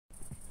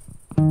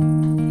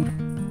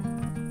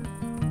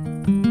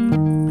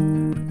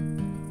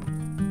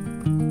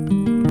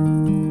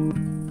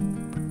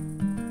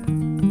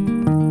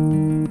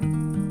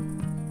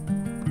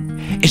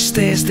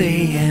is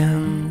the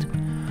end,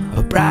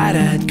 a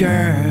bright-eyed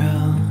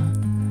girl.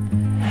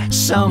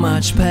 So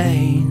much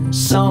pain,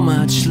 so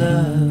much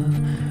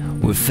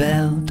love we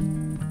felt.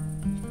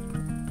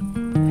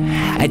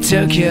 I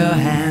took your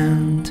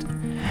hand,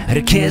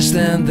 I kissed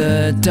in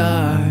the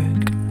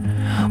dark,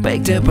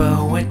 picked up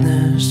a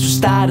witness,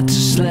 started to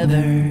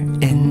slither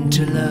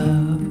into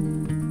love.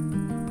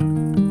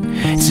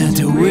 It's not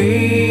the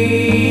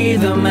way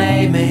that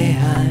made me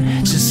high,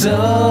 it's the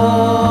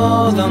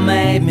soul that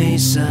made me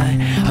sigh.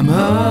 I'm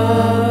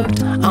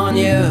hooked on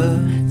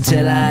you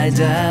till I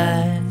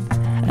die.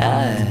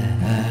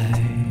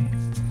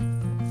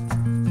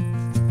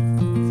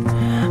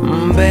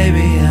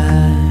 Baby,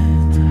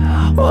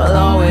 I will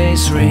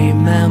always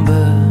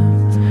remember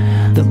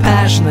the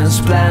passion and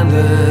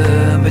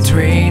splendor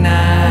between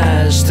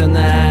us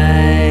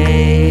tonight.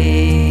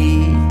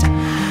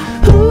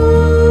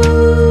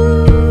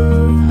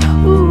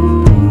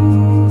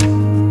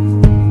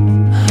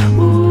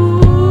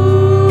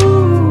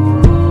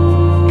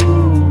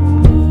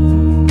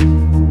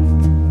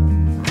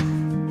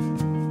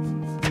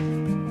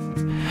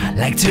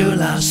 Like two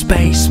lost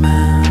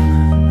spacemen,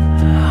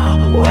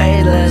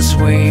 weightless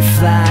we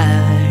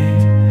fly.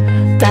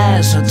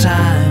 There's no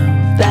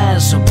time,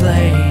 there's no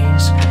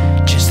place,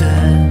 just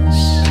us.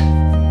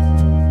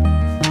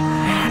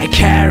 I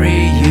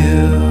carry you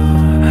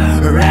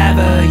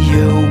wherever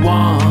you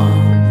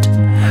want,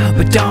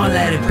 but don't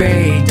let it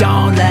be,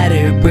 don't let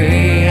it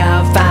be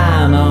our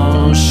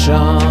final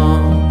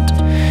shot.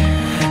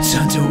 It's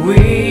not the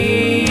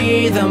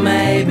way that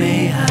made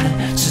me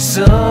high, it's the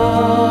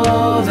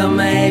soul that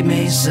made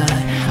me sigh.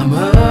 I'm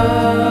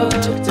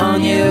hooked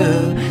on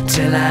you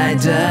till I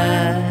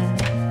die.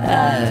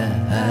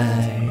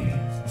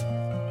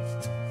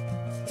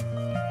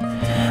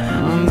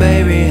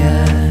 Baby,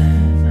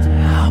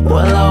 I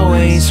will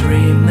always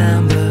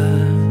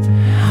remember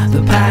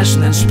the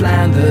passion and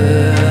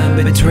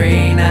splendor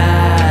between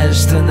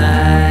us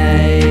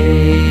tonight.